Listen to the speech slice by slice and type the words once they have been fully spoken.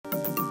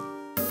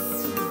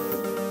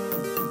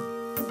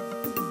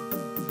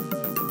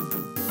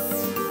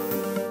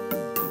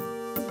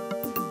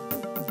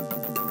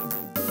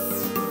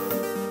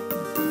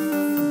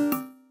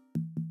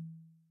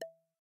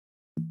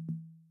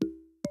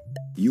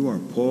You are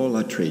Paul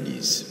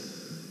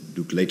Atreides,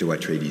 Duke Leto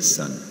Atreides'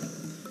 son.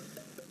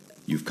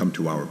 You've come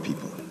to our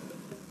people.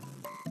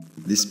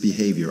 This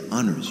behavior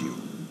honors you,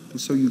 and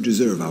so you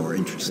deserve our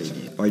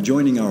interest. By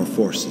joining our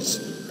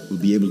forces, we'll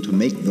be able to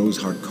make those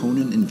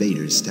Harkonnen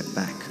invaders step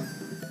back.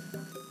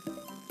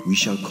 We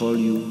shall call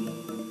you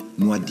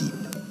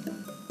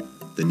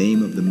Muad'Dib, the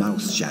name of the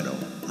mouse shadow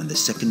on the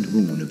second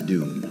moon of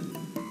Dune.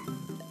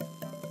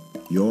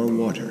 Your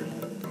water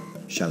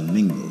shall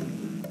mingle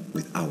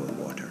with our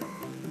water.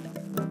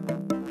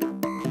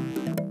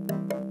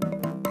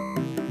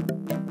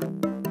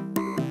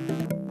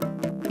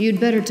 You'd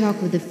better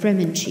talk with the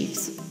Fremen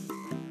chiefs.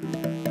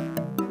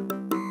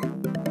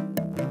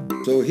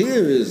 So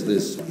here is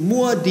this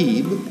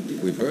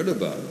Muad'Dib we've heard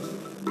about.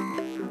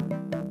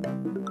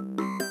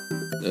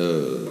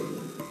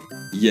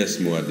 Yes,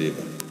 Muad'Dib.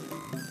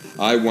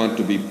 I want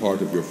to be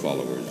part of your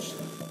followers.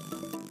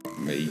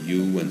 May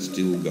you and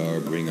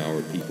Stilgar bring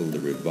our people the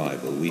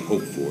revival we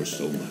hope for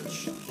so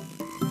much.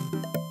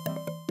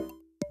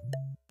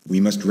 We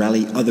must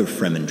rally other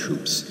Fremen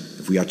troops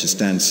if we are to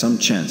stand some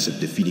chance of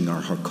defeating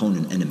our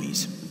Harkonnen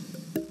enemies.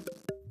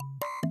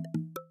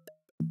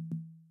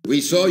 We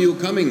saw you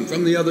coming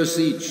from the other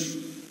siege.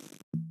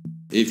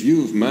 If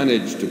you've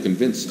managed to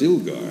convince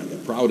Stilgar, the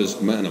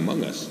proudest man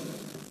among us,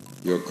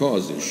 your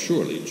cause is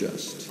surely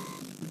just.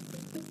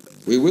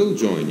 We will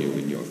join you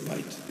in your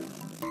fight.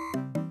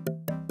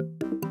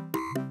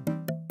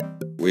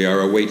 We are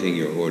awaiting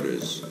your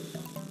orders.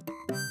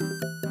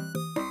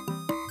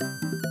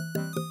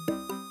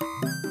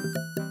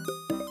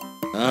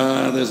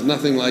 There's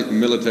nothing like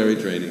military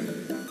training.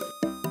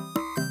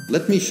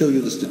 Let me show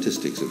you the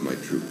statistics of my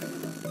troop.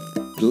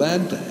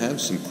 Glad to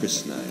have some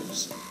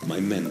crysknives.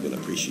 My men will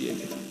appreciate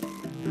it.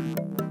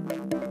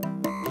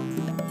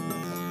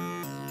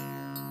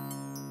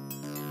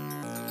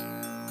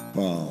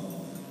 Paul,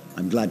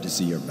 I'm glad to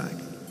see you're back.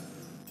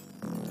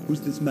 Who's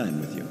this man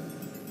with you?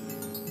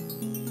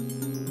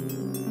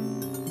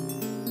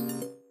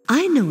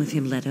 I know of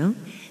him, Leto.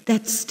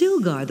 That's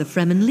Stilgar, the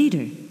Fremen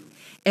leader.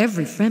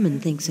 Every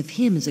Fremen thinks of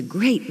him as a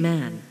great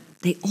man.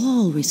 They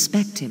all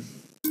respect him.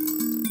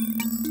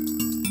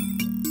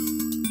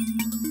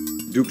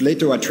 Duke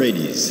Leto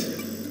Atreides,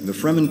 the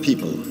Fremen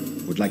people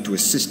would like to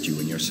assist you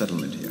in your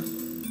settlement here.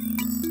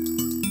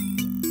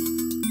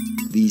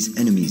 These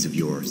enemies of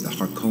yours, the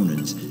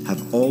Harkonnens,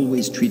 have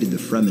always treated the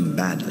Fremen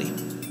badly.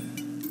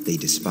 They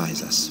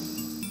despise us.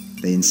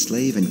 They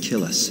enslave and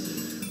kill us.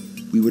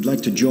 We would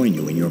like to join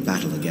you in your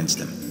battle against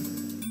them.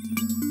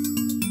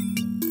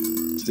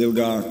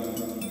 Stilgar,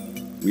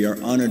 we are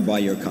honored by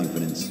your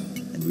confidence,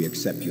 and we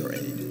accept your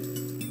aid.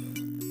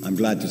 I'm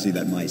glad to see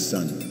that my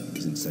son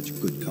is in such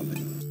good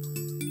company.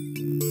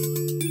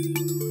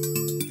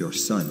 Your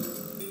son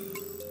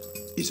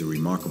is a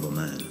remarkable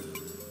man.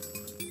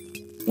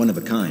 One of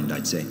a kind,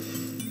 I'd say.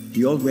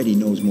 He already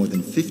knows more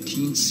than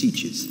 15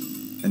 sieges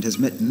and has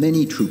met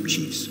many troop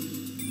chiefs.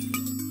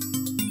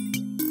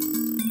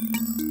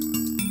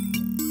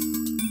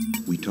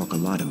 We talk a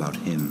lot about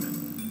him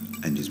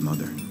and his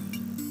mother.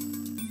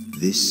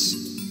 This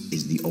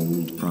is the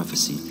old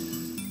prophecy.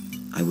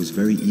 I was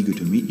very eager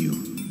to meet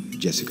you,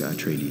 Jessica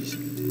Atreides.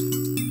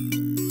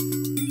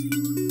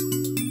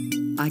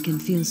 I can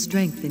feel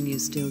strength in you,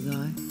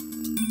 Stilgar.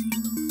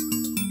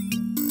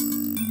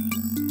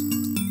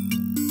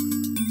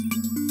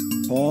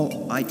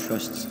 Paul, I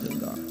trust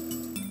Stilgar.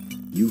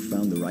 You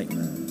found the right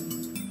man.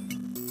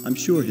 I'm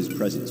sure his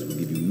presence will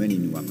give you many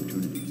new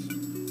opportunities.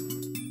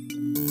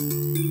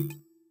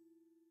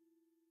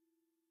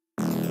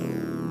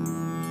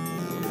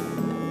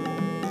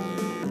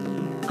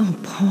 Oh,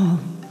 Paul,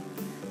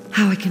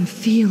 how I can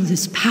feel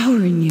this power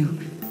in you.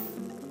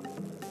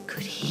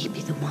 Could he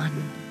be the one?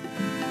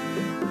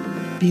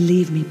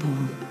 Believe me,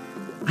 Paul,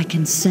 I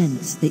can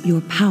sense that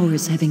your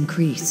powers have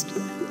increased.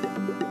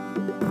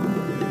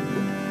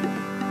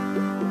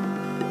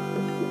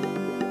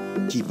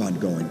 Keep on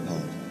going,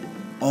 Paul.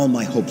 All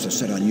my hopes are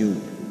set on you.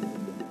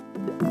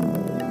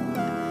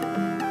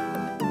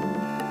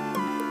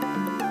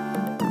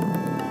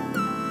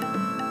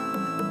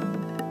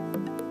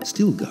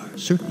 Stilgar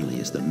certainly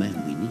is the man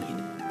we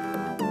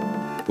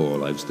need.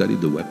 Paul, I've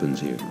studied the weapons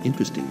here.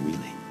 Interesting,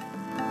 really.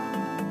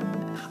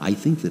 I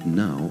think that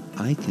now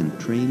I can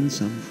train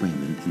some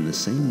Fremen in the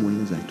same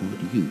way as I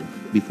taught you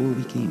before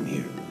we came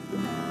here.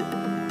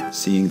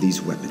 Seeing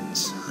these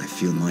weapons, I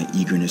feel my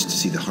eagerness to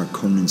see the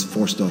Harkonnens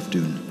forced off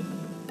Dune.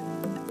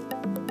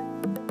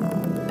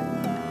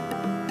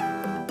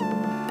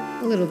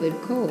 A little bit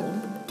cold.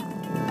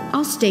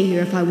 I'll stay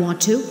here if I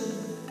want to.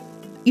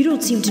 You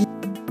don't seem to...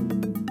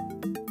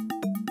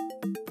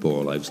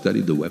 Paul, I've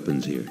studied the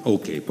weapons here.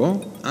 Okay,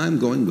 Paul, I'm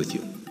going with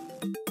you.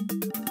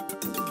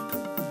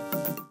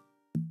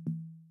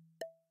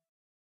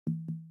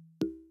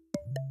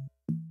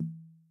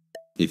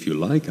 If you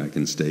like, I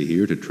can stay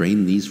here to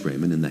train these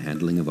Fremen in the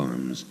handling of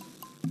arms.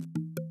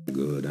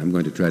 Good. I'm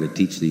going to try to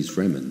teach these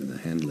Fremen the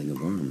handling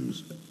of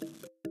arms.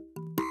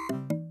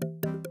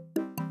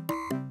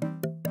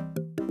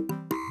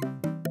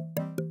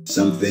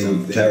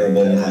 Something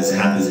terrible has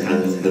happened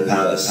in the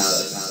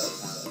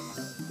palace.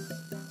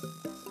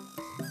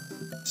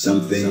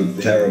 Something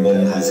terrible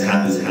has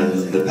happened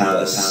in the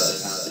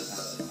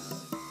palace.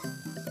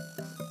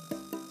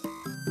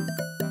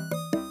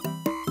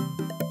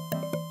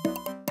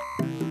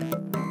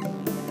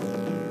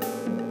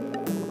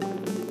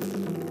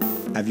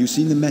 Have you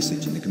seen the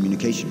message in the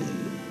communication room?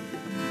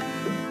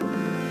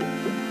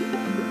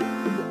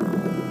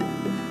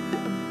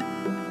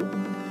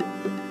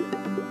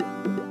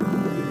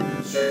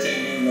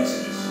 Searching new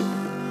messages.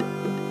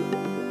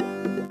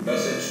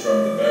 Message from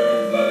the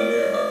Baron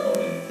Vladimir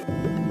Harkonnen.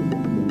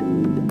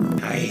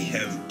 I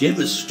have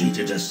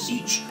devastated a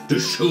siege to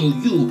show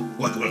you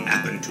what will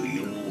happen to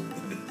you.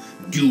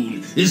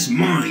 Dune is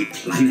my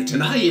planet,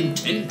 and I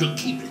intend to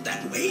keep it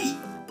that way.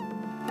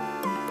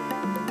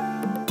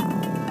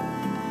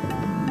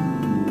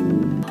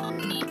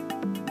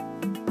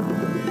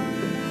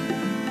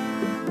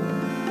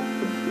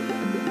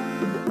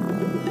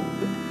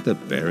 The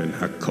Baron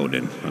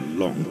Harkonnen, a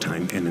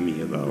longtime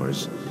enemy of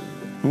ours,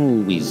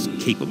 always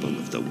capable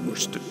of the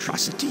worst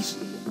atrocities.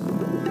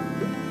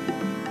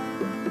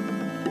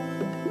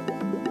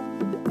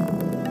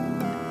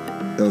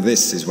 Though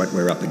this is what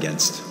we're up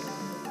against,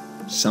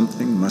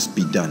 something must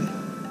be done.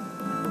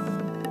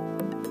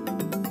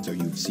 So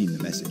you've seen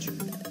the message.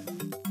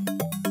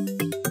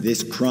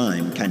 This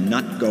crime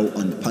cannot go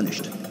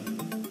unpunished.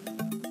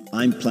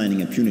 I'm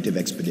planning a punitive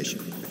expedition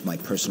with my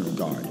personal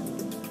guard.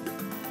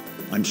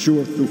 I'm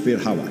sure Thufir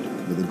Hawat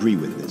will agree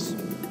with this.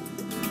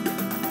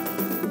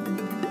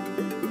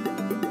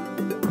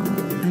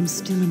 I'm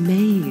still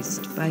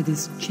amazed by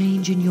this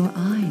change in your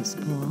eyes,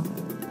 Paul.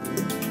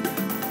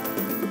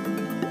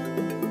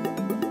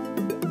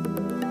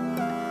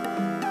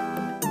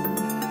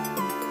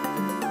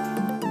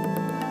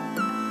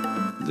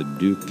 The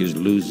Duke is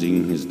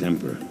losing his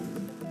temper.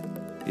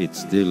 It's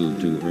still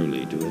too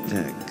early to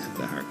attack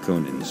the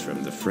Harkonnens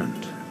from the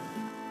front.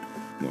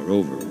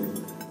 Moreover,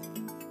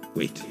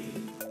 wait.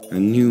 A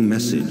new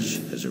message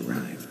has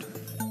arrived.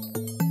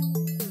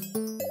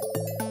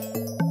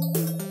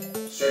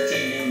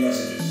 Searching new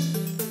messages.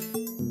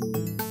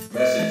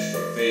 Message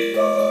from Fade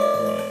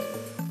Gotha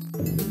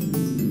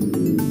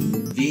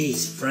Harkonnen.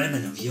 These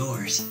Fremen of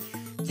yours,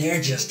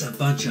 they're just a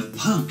bunch of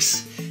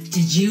punks.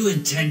 Did you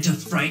intend to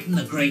frighten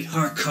the great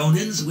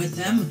Harkonnens with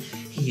them?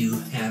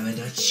 You haven't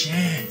a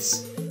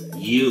chance.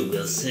 You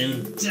will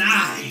soon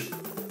die.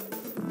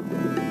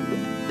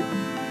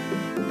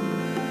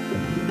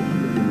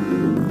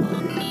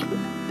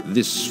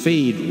 This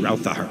Fade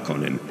Routha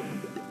Harkonnen,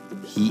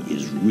 he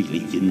is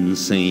really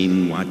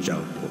insane. Watch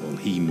out, Paul.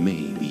 He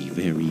may be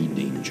very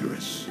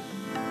dangerous.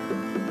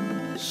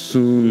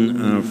 Soon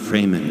our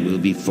Fremen will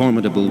be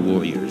formidable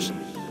warriors.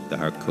 The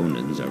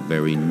Harkonnens are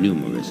very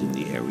numerous in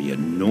the area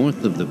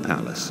north of the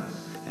palace,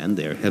 and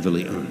they're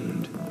heavily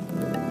armed.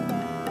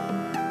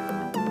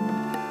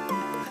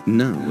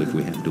 Now, if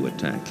we have to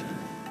attack,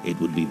 it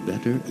would be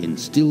better in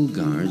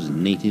Stilgar's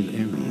native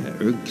area,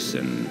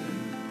 Ergsen.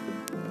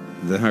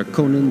 The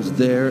Harkonnens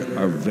there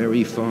are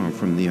very far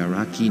from the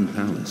Arakin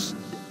Palace.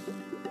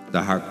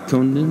 The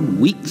Harkonnen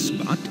weak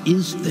spot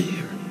is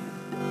there.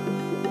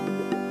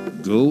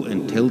 Go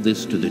and tell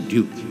this to the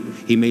Duke.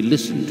 He may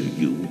listen to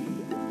you.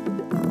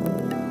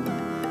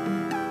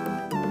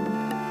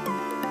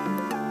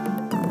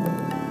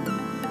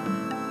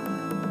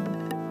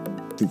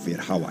 Thufir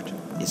Hawat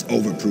is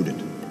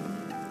overprudent.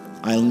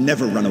 I'll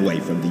never run away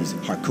from these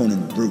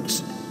Harkonnen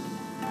brutes.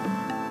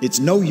 It's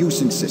no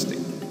use insisting.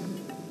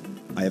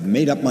 I have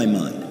made up my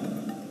mind.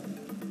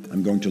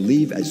 I'm going to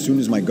leave as soon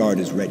as my guard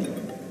is ready.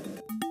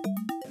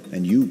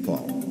 And you,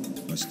 Paul,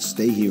 must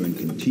stay here and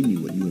continue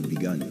what you have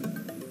begun.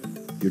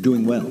 You're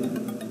doing well,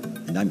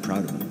 and I'm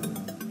proud of you.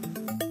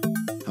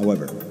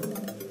 However,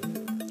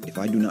 if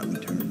I do not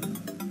return,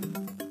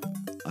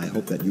 I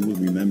hope that you will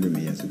remember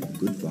me as a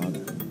good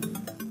father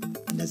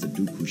and as a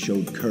duke who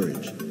showed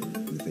courage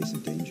in the face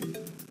of danger.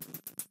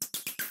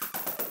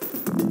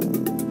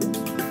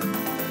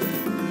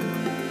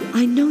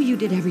 I know you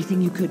did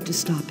everything you could to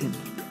stop him.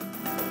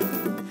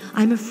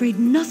 I'm afraid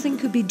nothing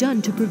could be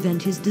done to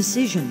prevent his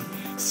decision.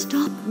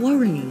 Stop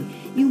worrying.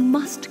 You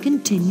must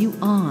continue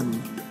on.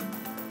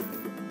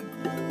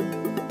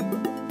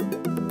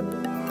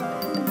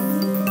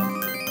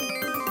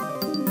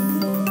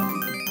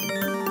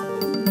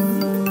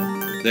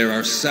 There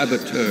are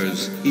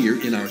saboteurs here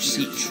in our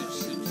siege.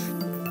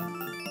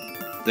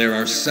 There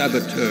are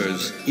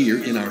saboteurs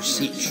here in our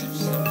siege.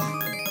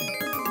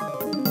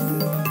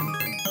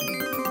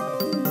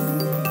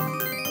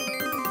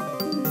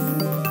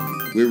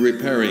 We're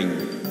repairing.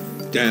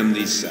 Damn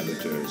these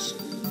saboteurs.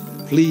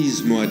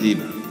 Please,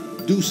 Muad'Dib,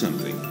 do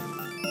something.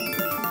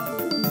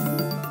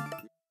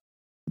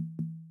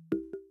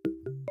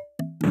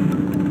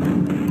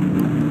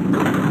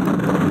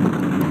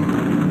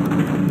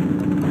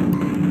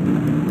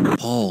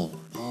 Paul,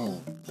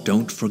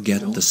 don't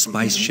forget the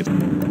spice ship.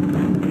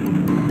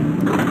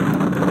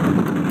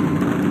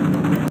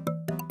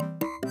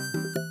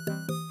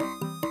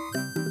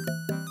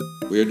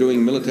 We are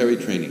doing military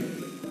training.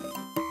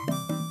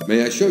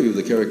 May I show you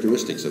the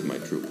characteristics of my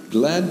troop?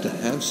 Glad to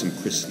have some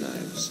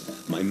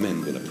crysknives. My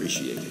men will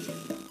appreciate it.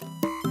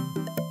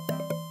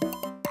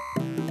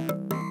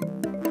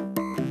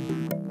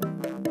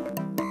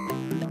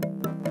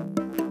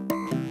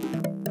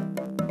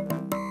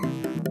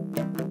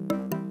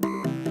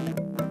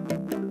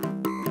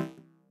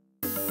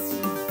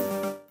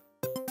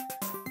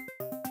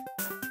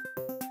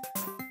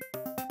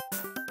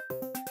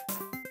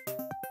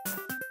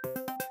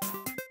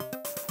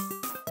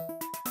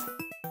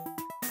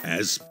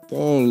 As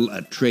Paul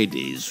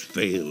Atreides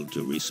failed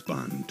to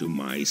respond to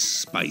my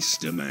spice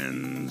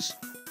demands,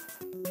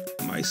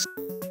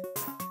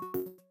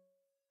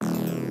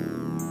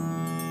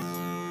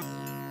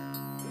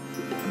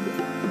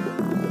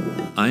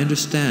 I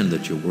understand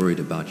that you're worried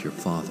about your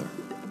father.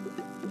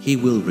 He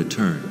will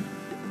return.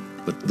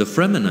 But the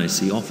Fremen I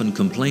see often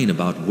complain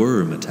about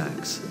worm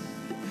attacks.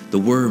 The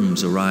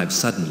worms arrive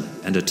suddenly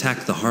and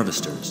attack the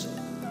harvesters.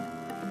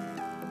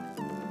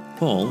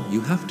 Paul,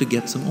 you have to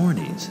get some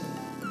Ornis.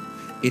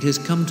 It has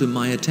come to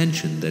my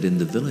attention that in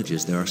the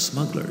villages there are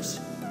smugglers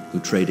who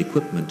trade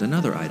equipment and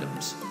other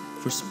items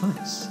for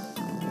spice.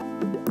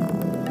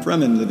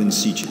 Fremen live in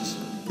sieges.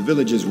 The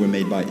villages were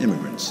made by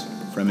immigrants.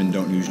 Fremen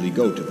don't usually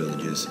go to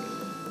villages.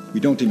 We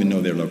don't even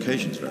know their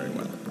locations very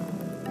well.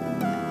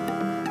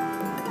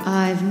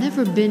 I've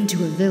never been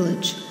to a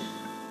village.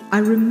 I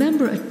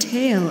remember a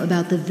tale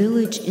about the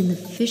village in the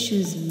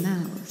fish's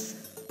mouth.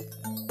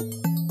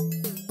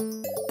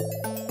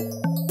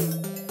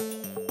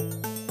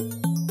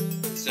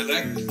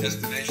 Select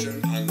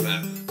destination on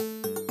map.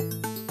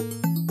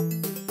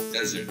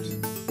 Desert.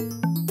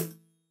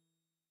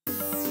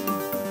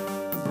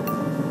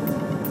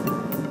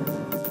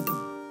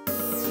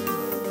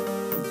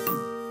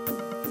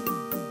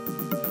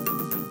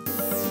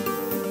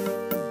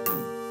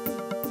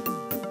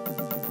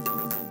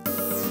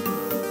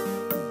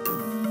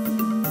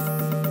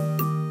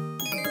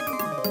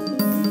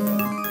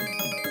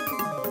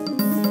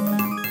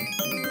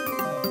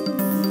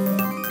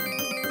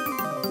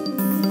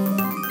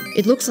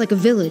 It looks like a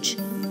village.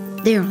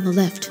 There on the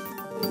left.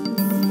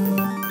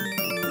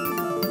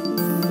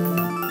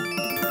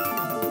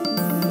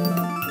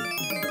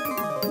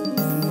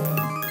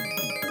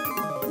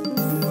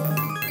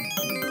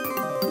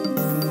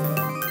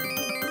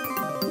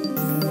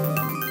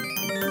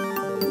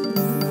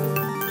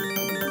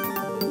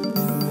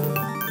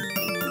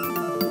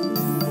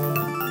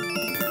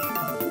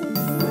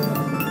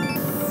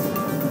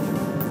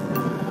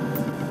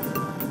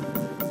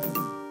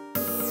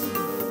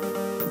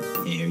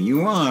 Here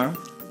you are.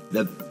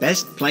 The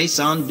best place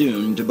on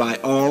Dune to buy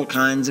all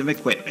kinds of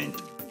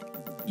equipment.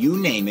 You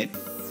name it,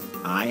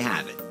 I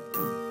have it.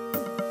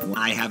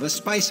 I have a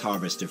spice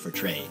harvester for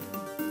trade.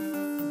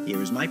 Here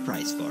is my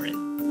price for it.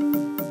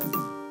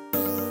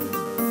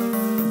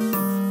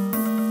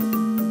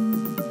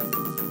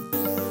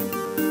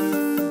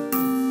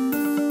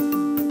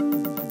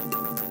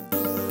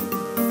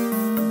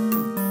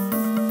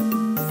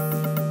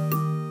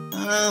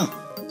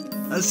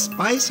 A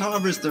spice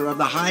harvester of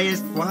the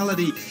highest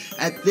quality.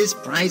 At this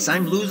price,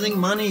 I'm losing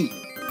money.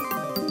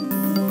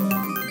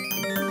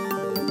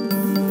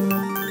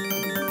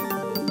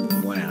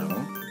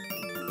 Well,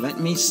 let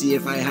me see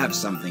if I have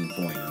something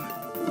for you.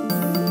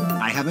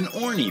 I have an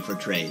Orni for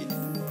trade.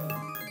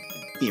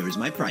 Here is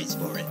my price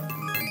for it.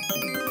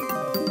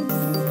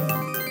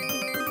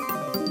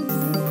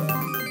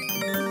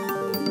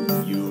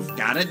 You've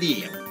got a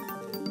deal.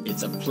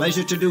 It's a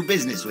pleasure to do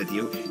business with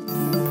you.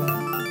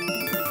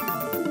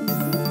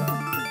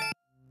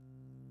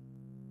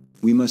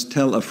 We must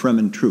tell a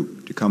Fremen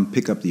troop to come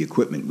pick up the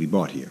equipment we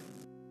bought here.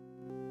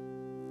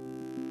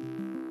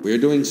 We're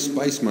doing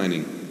spice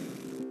mining.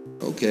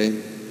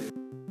 Okay.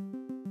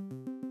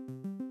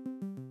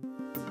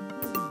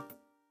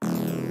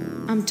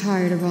 I'm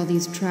tired of all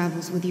these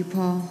travels with you,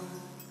 Paul.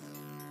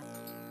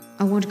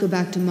 I want to go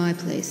back to my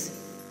place,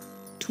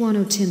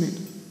 Tuano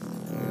Timon.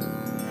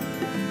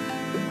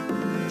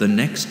 The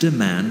next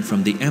demand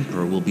from the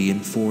Emperor will be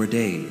in 4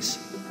 days.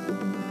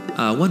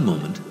 One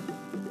moment.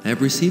 I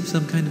have received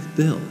some kind of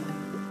bill.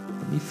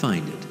 Let me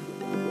find it.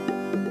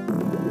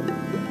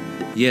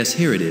 Yes,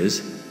 here it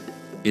is.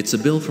 It's a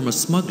bill from a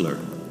smuggler.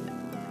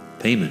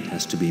 Payment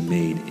has to be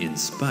made in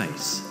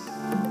spice.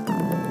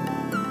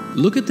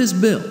 Look at this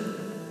bill.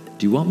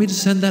 Do you want me to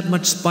send that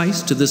much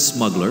spice to this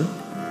smuggler?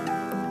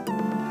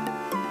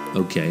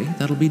 Okay,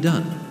 that'll be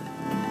done.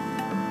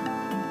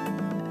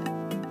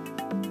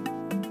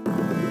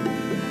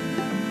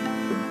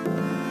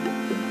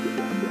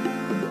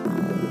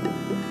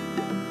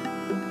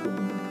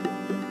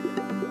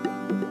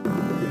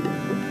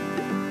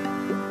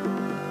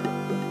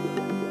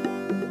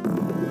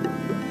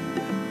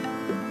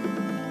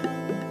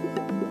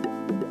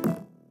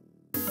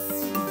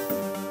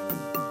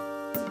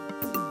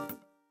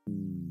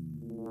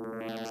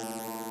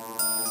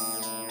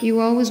 You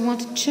always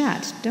want to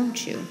chat,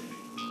 don't you?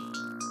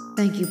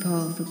 Thank you,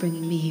 Paul, for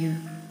bringing me here.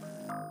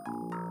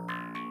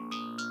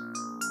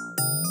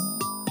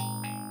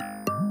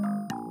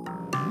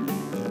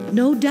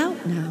 No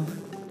doubt now.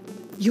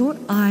 Your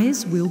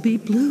eyes will be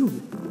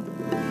blue.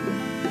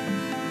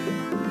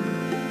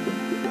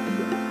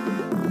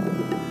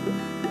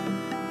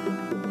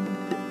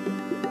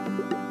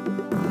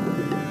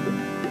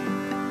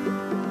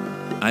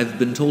 I've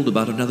been told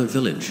about another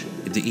village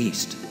in the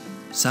east,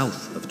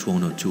 south of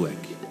Tuono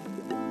Tuek.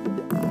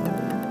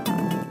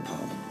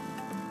 Paul,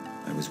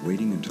 I was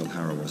waiting until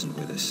Harah wasn't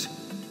with us.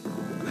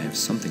 I have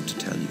something to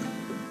tell you.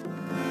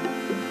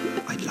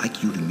 I'd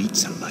like you to meet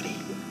somebody.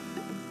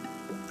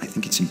 I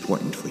think it's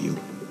important for you.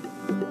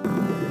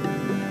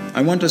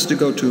 I want us to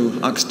go to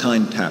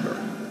Oxtine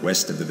Tavern,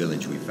 west of the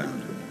village we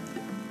found.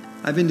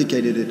 I've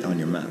indicated it on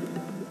your map.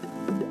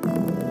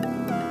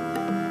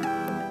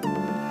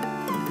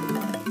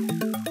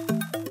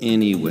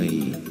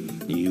 Anyway,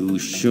 you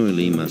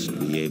surely must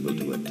be able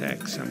to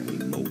attack some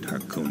remote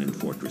Harkonnen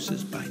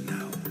fortresses by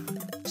now.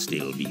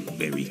 Still be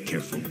very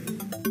careful.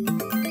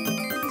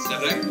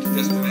 Select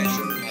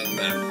destination on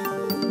map.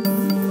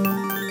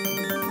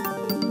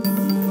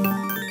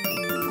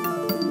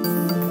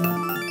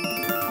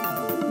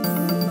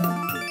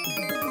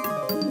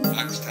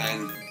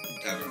 Oxtine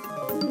Tavern.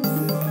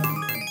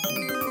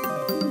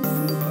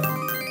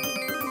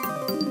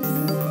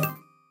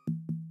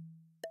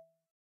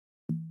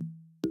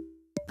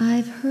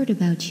 I've heard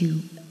about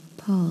you,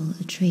 Paul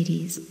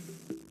Atreides.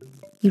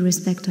 You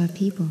respect our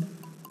people.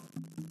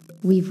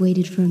 We've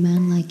waited for a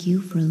man like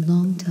you for a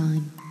long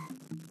time.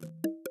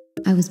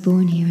 I was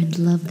born here and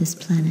love this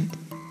planet.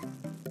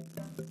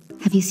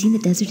 Have you seen the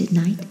desert at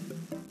night?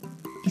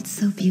 It's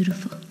so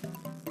beautiful.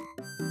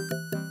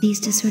 These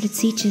deserted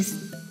sietches,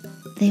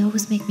 they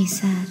always make me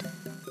sad.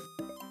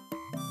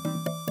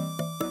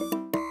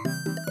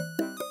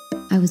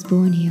 I was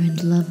born here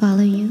and love.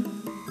 Follow you?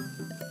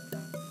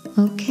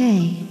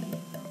 Okay,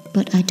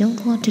 but I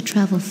don't want to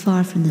travel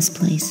far from this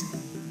place.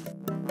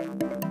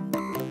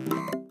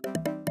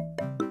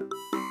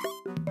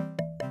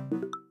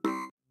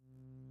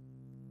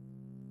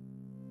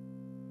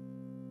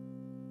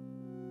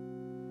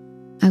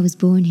 I was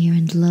born here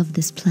and love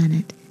this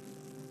planet.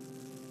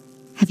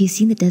 Have you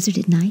seen the desert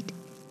at night?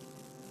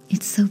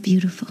 It's so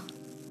beautiful.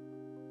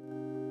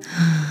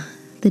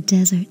 The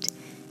desert.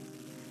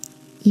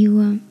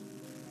 You,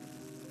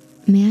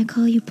 may I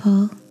call you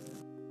Paul?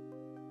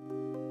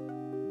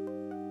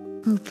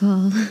 Oh,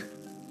 Paul,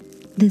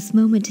 this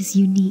moment is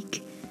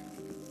unique.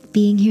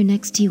 Being here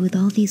next to you with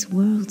all these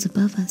worlds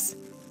above us.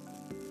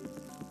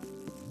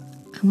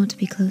 I want to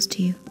be close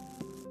to you.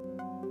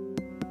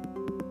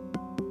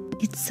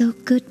 It's so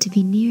good to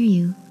be near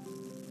you.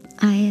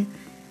 I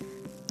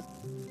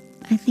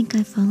think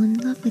I've fallen in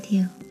love with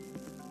you.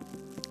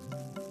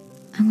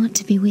 I want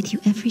to be with you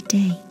every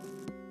day.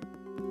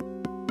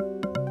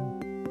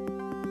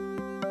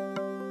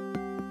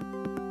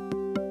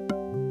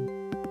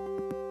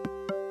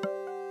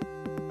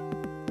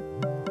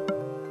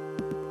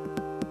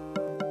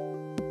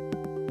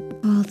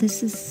 Oh,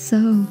 this is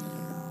so...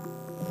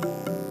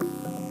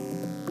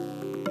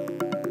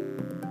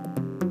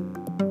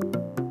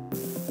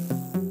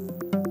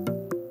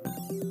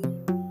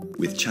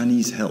 With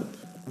Chani's help,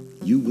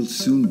 you will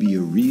soon be a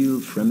real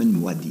Fremen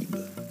Muad'Dib,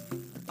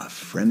 a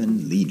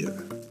Fremen leader.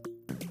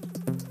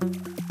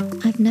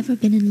 I've never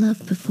been in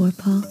love before,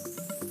 Paul.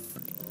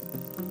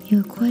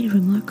 You're quite a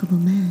remarkable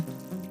man.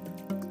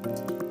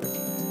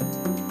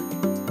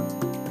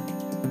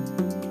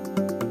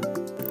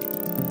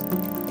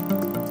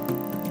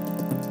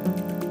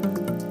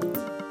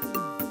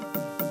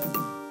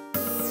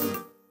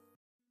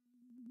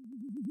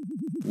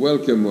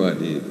 Welcome,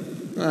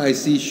 Muad'Dib. I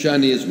see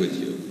Chani is with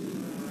you.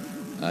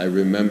 I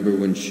remember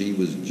when she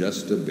was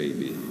just a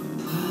baby.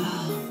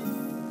 Paul,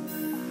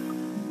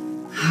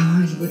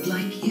 how I would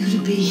like you to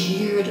be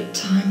here at a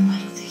time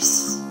like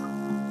this.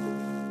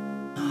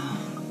 Oh,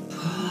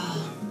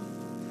 Paul,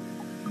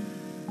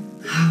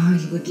 how I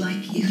would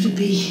like you to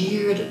be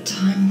here at a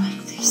time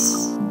like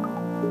this.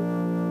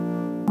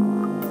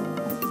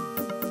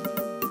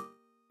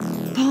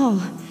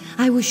 Paul,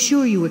 I was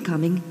sure you were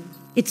coming.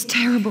 It's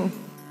terrible.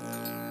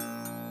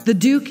 The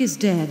Duke is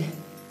dead.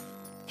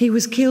 He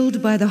was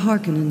killed by the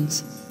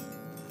Harkonnens.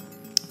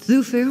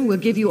 Thufir will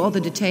give you all the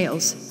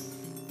details.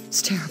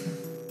 It's terrible.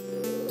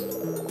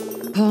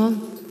 Paul,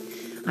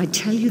 I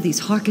tell you these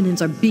Harkonnens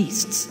are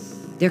beasts.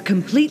 They're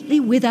completely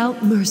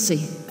without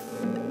mercy.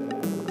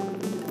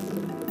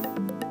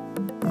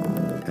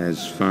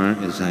 As far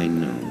as I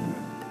know,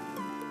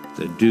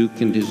 the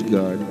Duke and his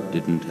guard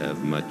didn't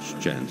have much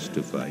chance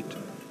to fight.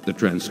 The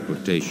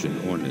transportation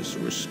Ornis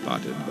were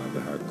spotted by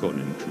the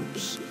Harkonnen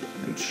troops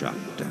and shot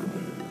down.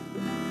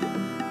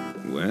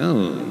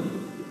 Well,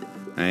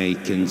 I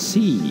can see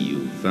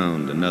you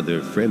found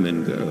another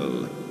Fremen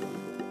girl.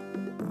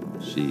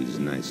 She's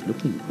nice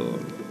looking, Paul.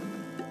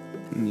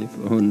 If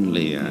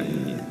only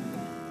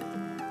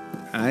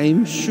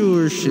I'm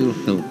sure she'll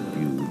help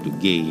you to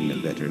gain a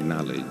better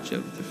knowledge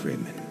of the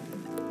Fremen.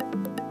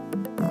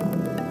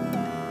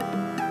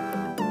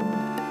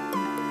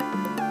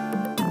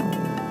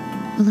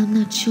 Well, I'm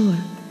not sure.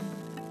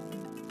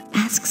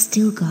 Ask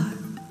Stilgar.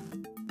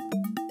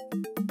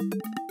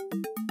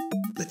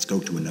 Let's go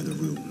to another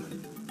room.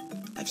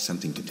 I've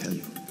something to tell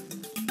you.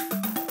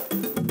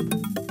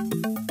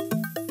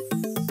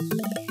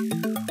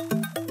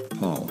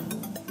 Paul,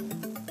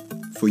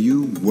 for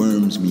you,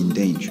 worms mean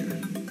danger.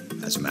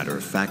 As a matter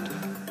of fact,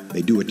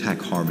 they do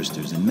attack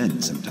harvesters and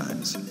men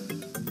sometimes.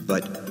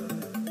 But,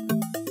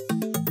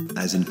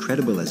 as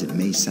incredible as it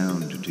may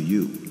sound to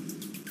you,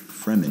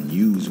 Fremen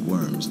use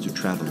worms to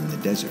travel in the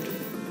desert.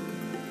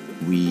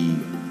 We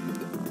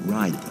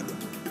ride them.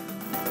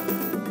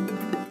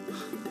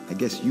 I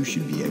guess you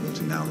should be able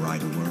to now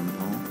ride a worm,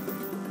 Paul.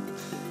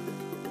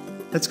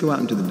 Let's go out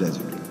into the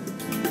desert.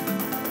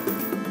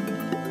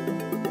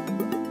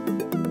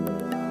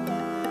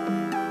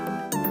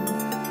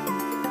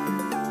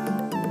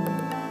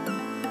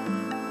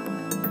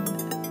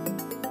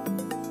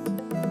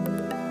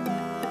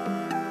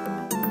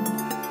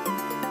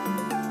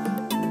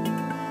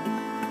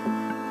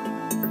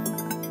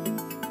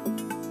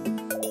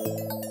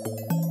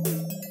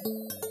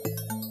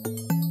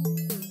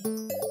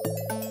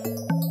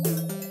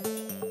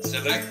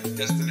 Select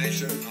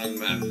destination on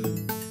map.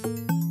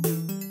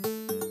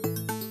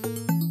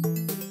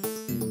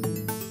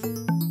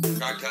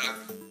 Kartak,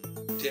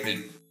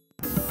 Timin.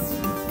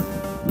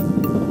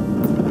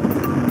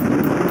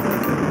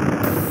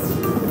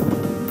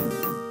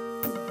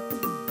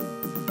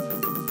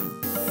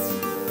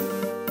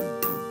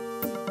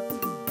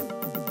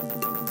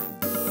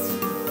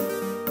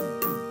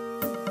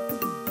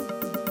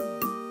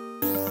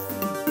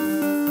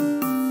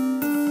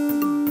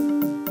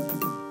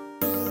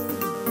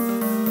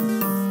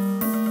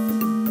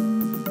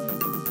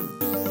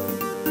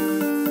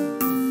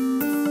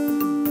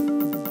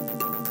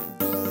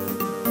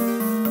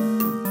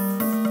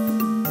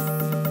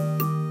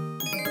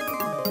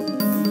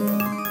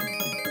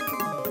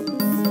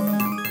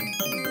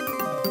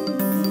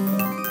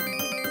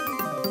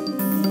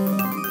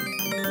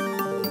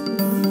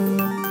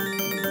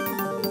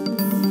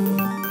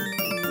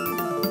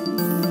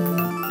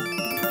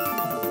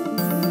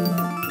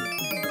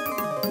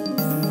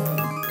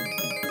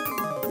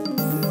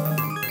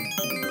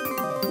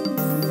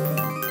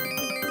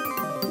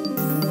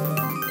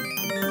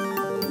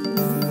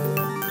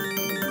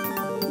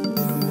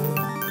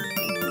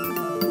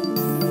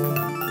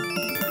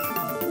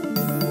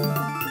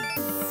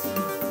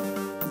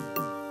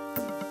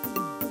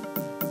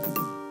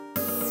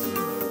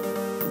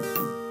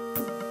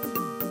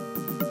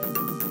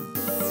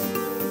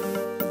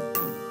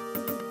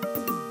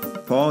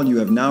 Paul, you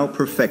have now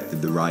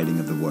perfected the riding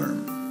of the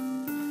worm.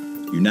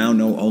 You now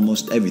know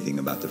almost everything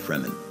about the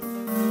Fremen.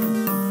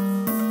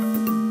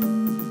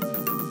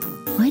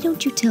 Why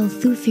don't you tell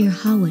Thufir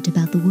Hawat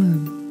about the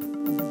worm?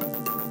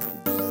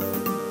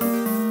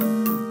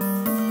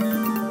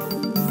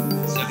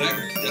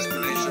 Select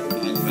destination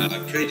on map.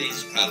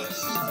 Atreides Palace.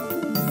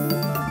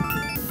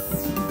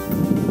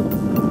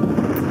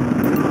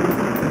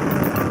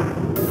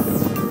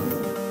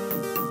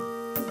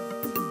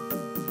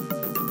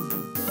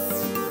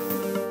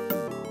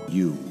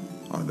 You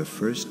are the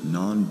first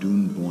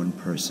non-Dune-born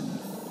person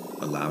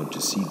allowed to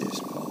see this,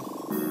 Paul.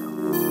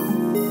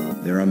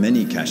 There are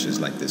many caches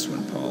like this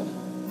one, Paul.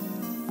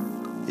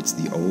 It's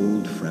the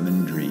old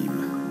Fremen dream.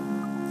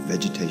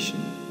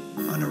 Vegetation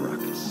on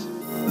Arrakis.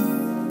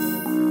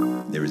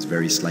 There is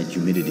very slight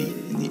humidity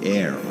in the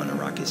air on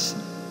Arrakis.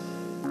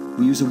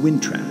 We use a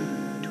wind trap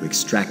to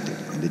extract it,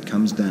 and it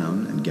comes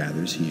down and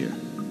gathers here.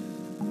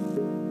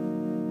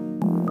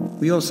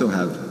 We also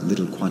have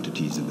little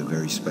quantities of the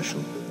very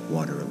special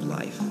water of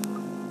life.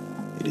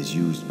 It is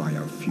used by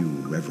our few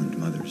reverend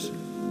mothers.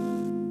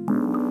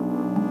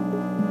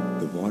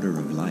 The water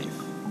of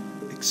life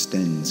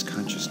extends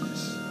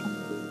consciousness,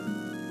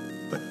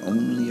 but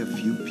only a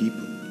few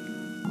people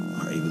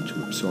are able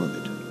to absorb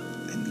it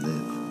and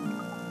live.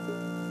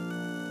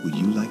 Would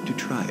you like to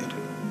try it,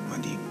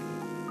 Wadi?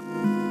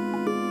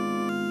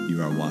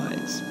 You are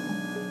wise.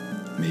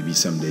 Maybe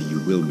someday you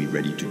will be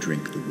ready to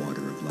drink the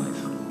water of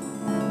life.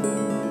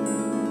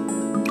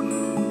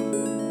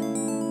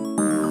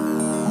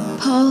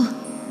 Paul,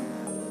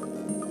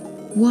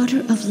 water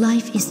of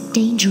life is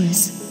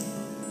dangerous.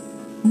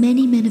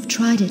 Many men have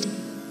tried it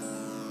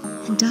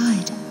and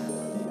died.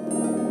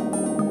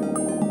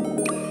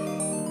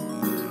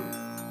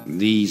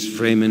 These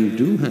Fremen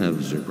do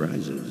have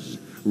surprises.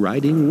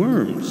 Riding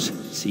worms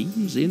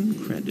seems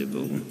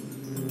incredible.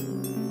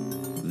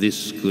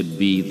 This could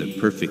be the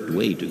perfect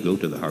way to go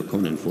to the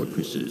Harkonnen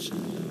fortresses.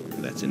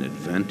 That's an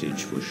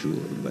advantage for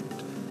sure, but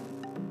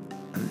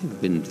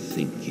I've been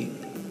thinking.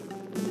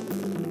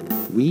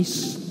 We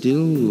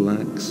still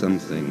lack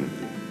something.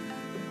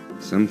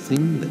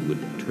 Something that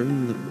would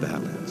turn the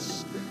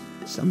balance.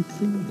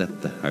 Something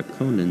that the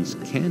Harkonnens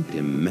can't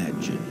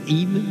imagine,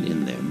 even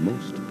in their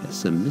most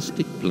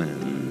pessimistic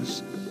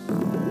plans.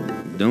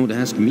 Don't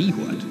ask me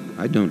what.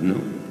 I don't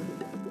know.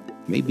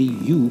 Maybe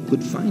you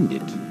could find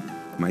it.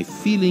 My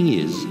feeling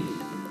is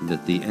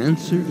that the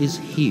answer is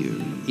here,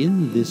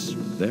 in this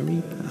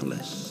very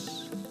palace.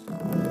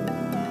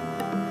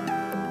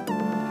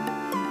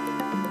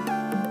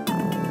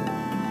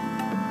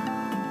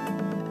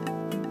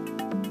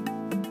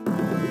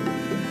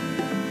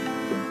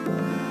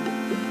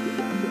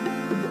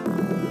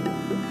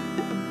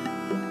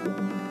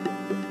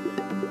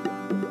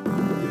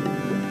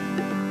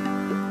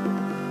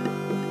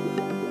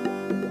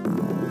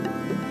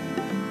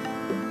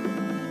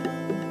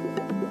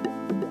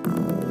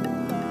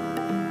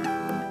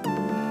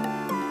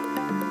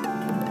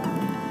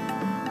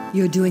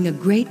 You're doing a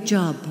great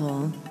job,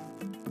 Paul.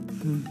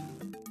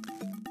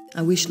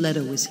 I wish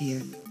Leto was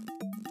here.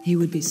 He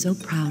would be so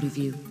proud of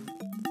you.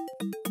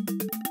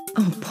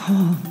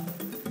 Paul,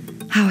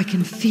 how I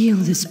can feel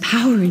this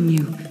power in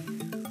you.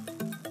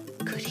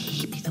 Could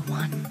he be the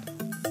one?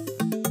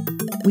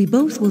 We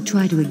both will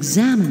try to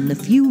examine the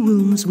few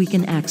rooms we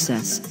can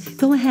access.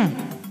 Go ahead.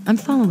 I'm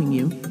following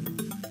you.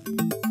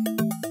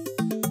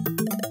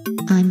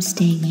 I'm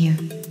staying here.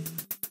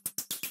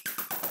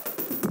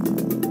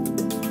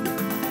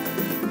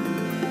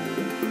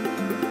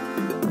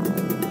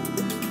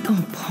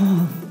 Oh,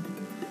 Paul,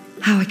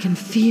 how I can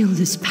feel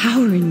this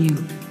power in you.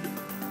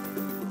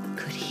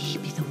 Could he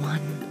be the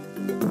one?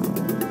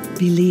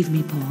 Believe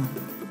me, Paul,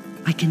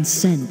 I can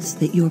sense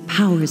that your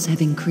powers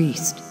have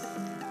increased.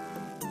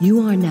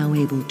 You are now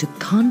able to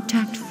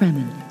contact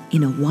Fremen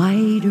in a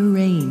wider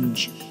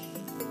range.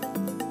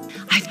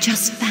 I've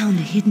just found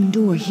a hidden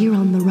door here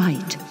on the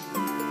right.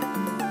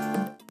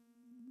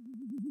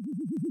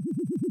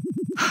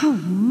 Oh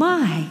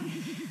my!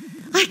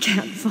 I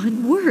can't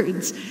find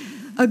words.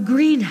 A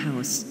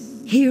greenhouse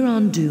here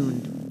on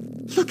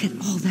Dune. Look at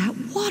all that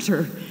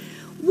water.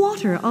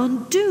 Water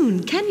on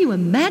Dune. Can you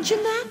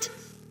imagine that?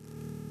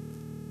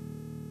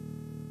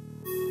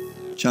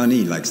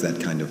 Chani likes that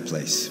kind of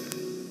place.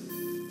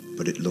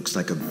 But it looks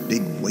like a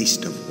big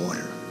waste of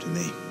water to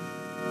me.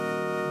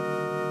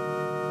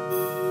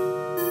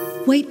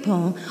 Wait,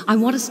 Paul. I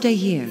want to stay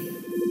here.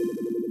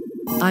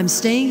 I'm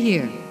staying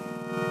here.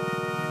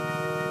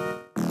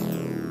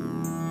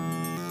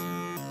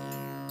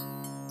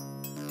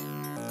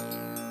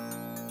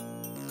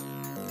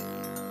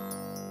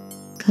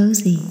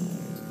 Cozy.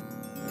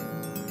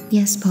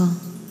 Yes, Paul.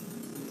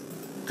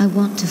 I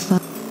want to follow.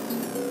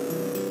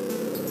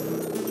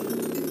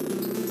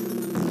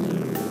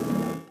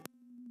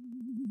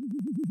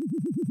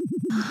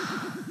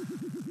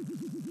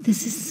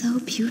 This is so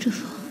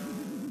beautiful.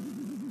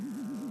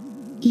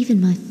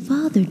 Even my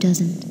father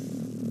doesn't.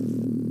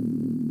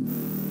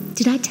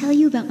 Did I tell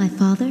you about my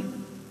father?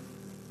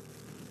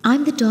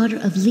 I'm the daughter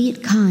of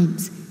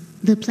Kynes,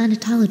 the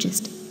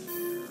planetologist.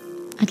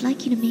 I'd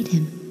like you to meet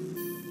him.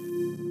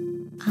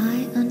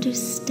 I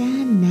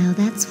understand now.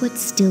 That's what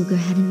Stilgar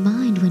had in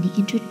mind when he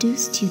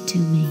introduced you to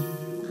me.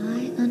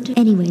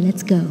 Anyway,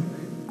 let's go.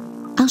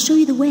 I'll show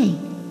you the way.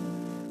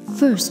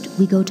 First,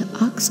 we go to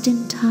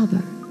Oxton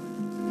Tabor.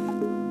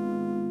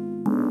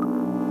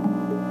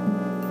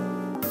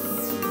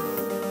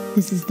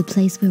 This is the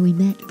place where we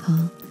met,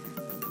 Paul.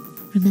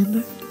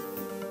 Remember?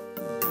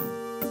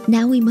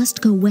 Now we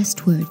must go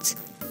westwards.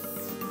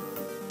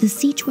 The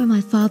siege where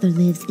my father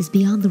lives is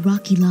beyond the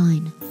rocky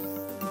line.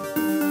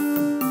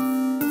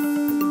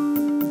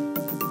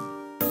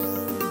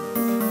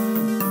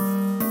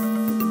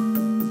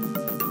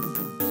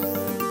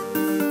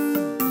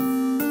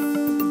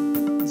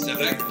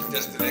 Select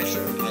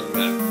destination on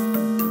map.